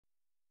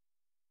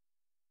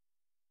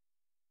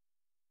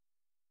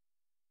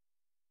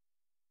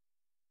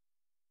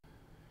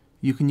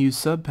You can use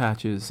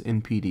subpatches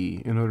in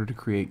PD in order to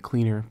create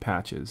cleaner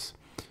patches.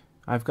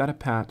 I've got a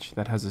patch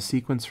that has a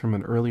sequence from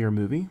an earlier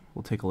movie.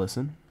 We'll take a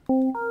listen.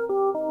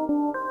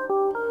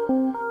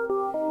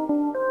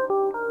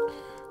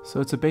 So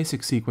it's a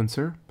basic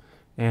sequencer,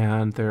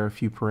 and there are a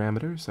few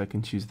parameters. I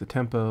can choose the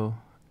tempo,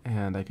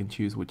 and I can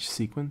choose which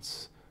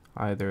sequence,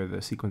 either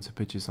the sequence of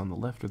pitches on the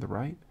left or the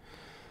right.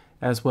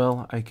 As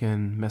well, I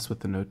can mess with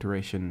the note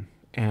duration,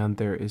 and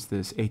there is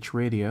this H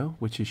radio,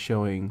 which is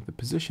showing the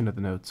position of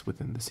the notes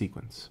within the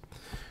sequence.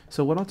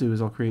 So what I'll do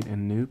is I'll create a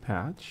new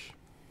patch,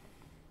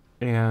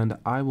 and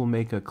I will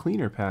make a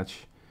cleaner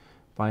patch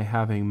by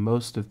having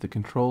most of the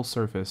control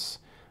surface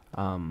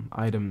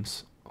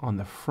items on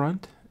the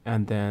front,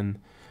 and then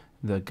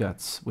the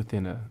guts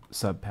within a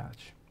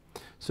subpatch.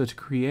 So to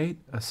create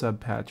a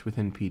subpatch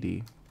within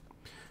PD,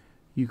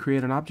 you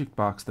create an object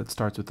box that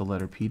starts with the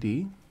letter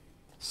PD,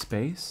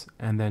 space,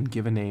 and then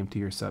give a name to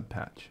your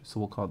subpatch. So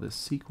we'll call this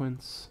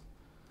sequence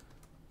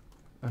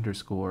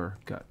underscore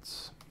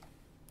guts.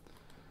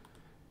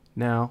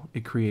 Now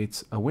it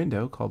creates a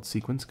window called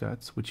sequence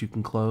guts, which you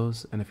can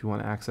close, and if you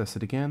want to access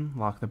it again,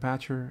 lock the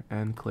patcher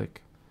and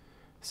click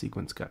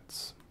sequence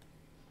guts.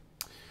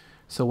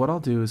 So what I'll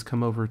do is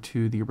come over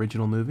to the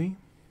original movie,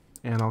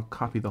 and I'll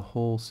copy the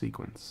whole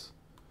sequence,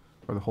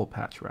 or the whole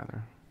patch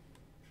rather.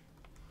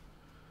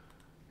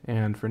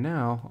 And for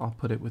now, I'll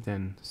put it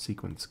within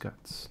sequence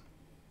guts.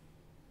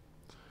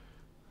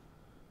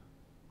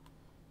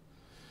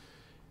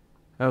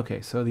 Okay,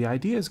 so the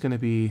idea is going to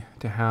be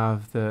to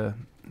have the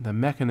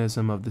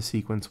mechanism of the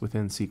sequence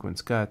within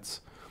sequence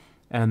guts,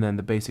 and then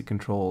the basic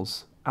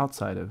controls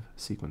outside of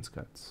sequence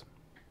guts.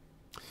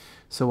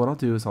 So what I'll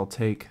do is I'll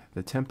take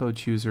the tempo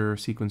chooser,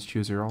 sequence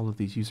chooser, all of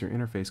these user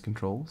interface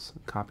controls,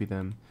 copy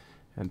them,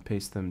 and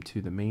paste them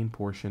to the main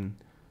portion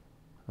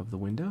of the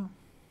window.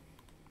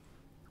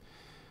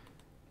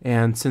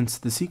 And since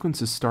the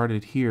sequence is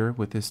started here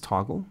with this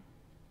toggle,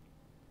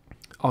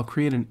 I'll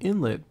create an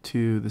inlet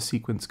to the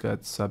sequence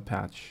guts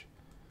subpatch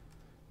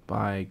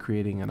by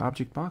creating an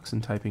object box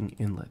and typing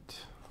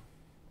inlet.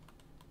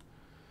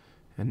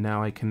 And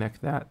now I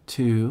connect that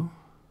to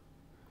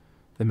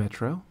the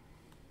metro.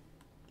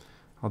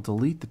 I'll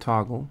delete the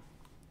toggle,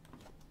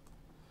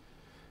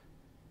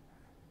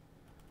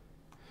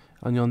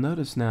 and you'll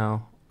notice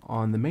now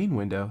on the main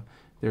window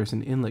there's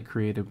an inlet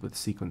created with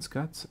sequence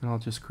guts, and I'll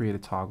just create a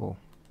toggle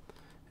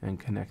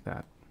and connect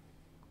that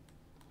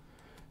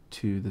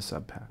to the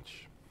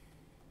subpatch.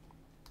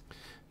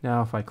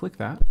 Now if I click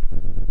that,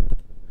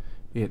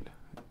 it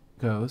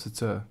goes.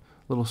 It's a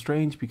little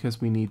strange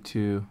because we need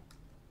to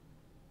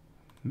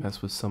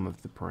mess with some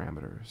of the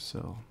parameters,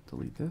 so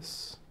delete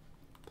this.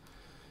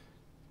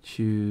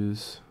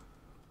 Choose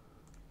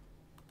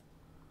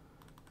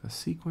a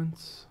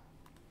sequence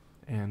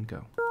and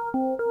go.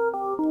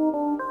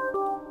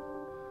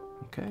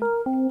 Okay.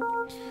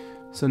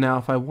 So now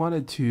if I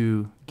wanted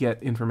to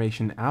get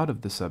information out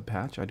of the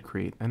subpatch, I'd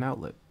create an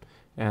outlet.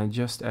 And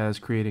just as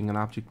creating an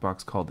object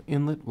box called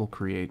inlet will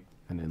create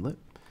an inlet,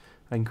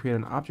 I can create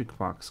an object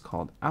box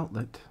called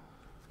outlet,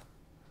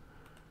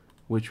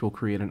 which will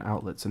create an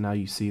outlet. So now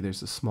you see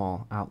there's a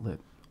small outlet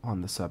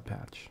on the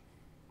subpatch.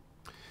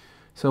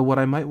 So what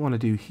I might want to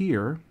do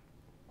here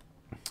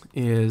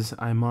is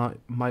I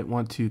might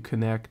want to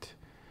connect,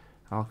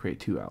 I'll create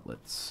two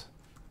outlets.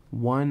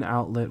 One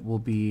outlet will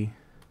be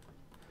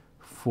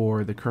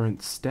for the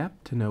current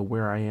step to know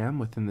where I am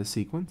within the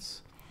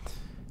sequence.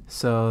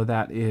 So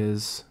that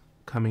is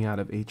coming out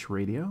of H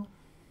radio.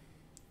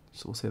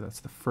 So we'll say that's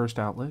the first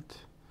outlet,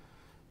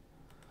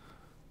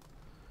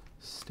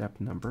 step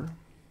number.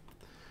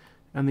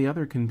 And the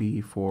other can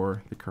be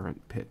for the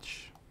current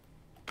pitch.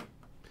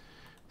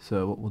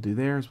 So what we'll do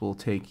there is we'll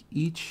take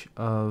each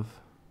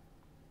of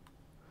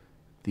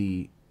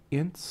the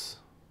ints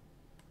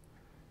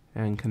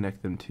and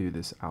connect them to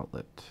this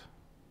outlet.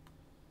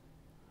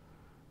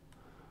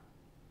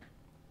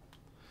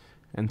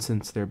 And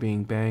since they're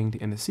being banged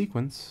in a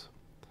sequence,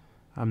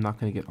 I'm not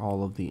going to get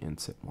all of the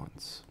ints at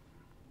once.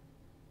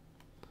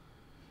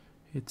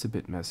 It's a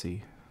bit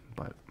messy,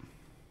 but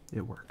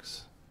it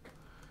works.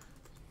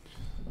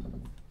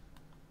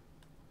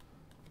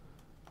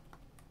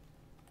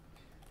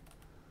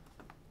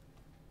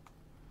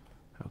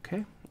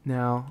 Okay,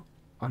 now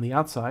on the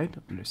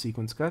outside, under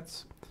sequence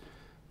guts,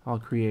 I'll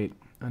create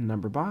a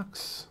number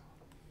box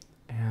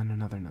and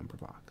another number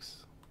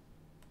box.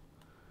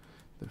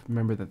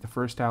 Remember that the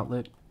first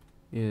outlet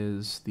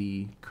is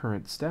the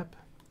current step,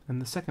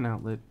 and the second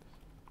outlet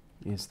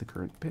is the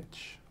current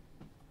pitch.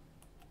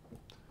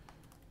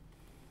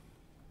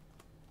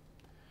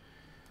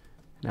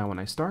 Now when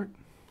I start,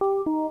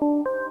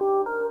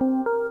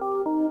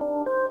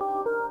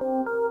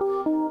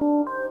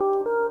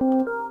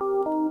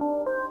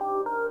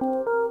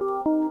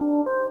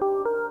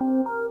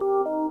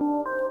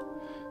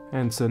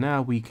 and so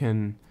now we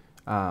can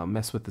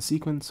mess with the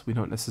sequence. We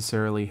don't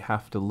necessarily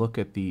have to look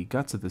at the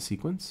guts of the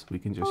sequence. We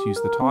can just use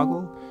the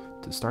toggle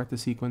to start the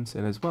sequence,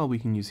 and as well we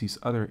can use these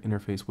other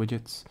interface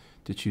widgets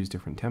to choose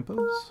different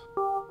tempos.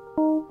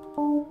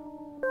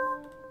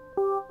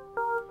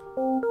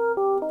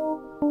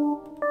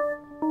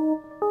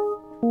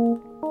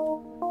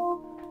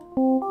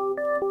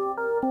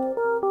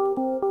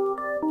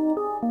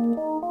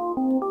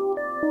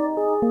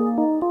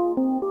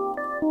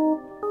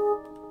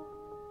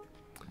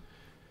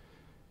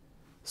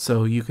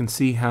 So you can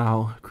see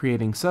how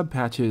creating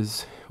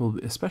subpatches will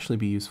especially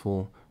be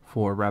useful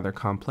for rather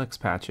complex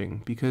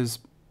patching, because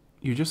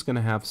you're just going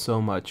to have so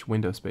much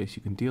window space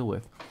you can deal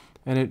with,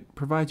 and it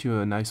provides you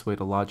a nice way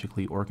to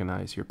logically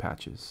organize your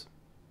patches.